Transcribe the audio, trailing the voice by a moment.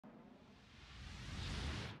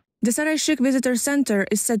The Saraishyk Visitor Center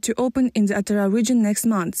is set to open in the Atyrau region next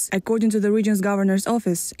month. According to the region's governor's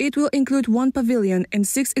office, it will include 1 pavilion and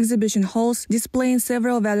 6 exhibition halls displaying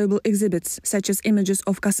several valuable exhibits, such as images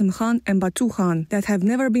of Kassym Khan and Batu Khan that have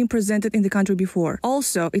never been presented in the country before.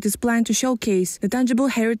 Also, it is planned to showcase the tangible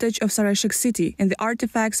heritage of Saraishyk city and the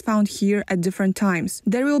artifacts found here at different times.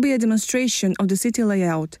 There will be a demonstration of the city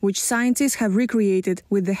layout, which scientists have recreated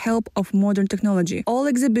with the help of modern technology. All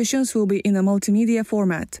exhibitions will be in a multimedia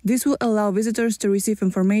format. This will allow visitors to receive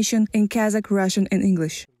information in Kazakh, Russian, and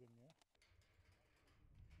English.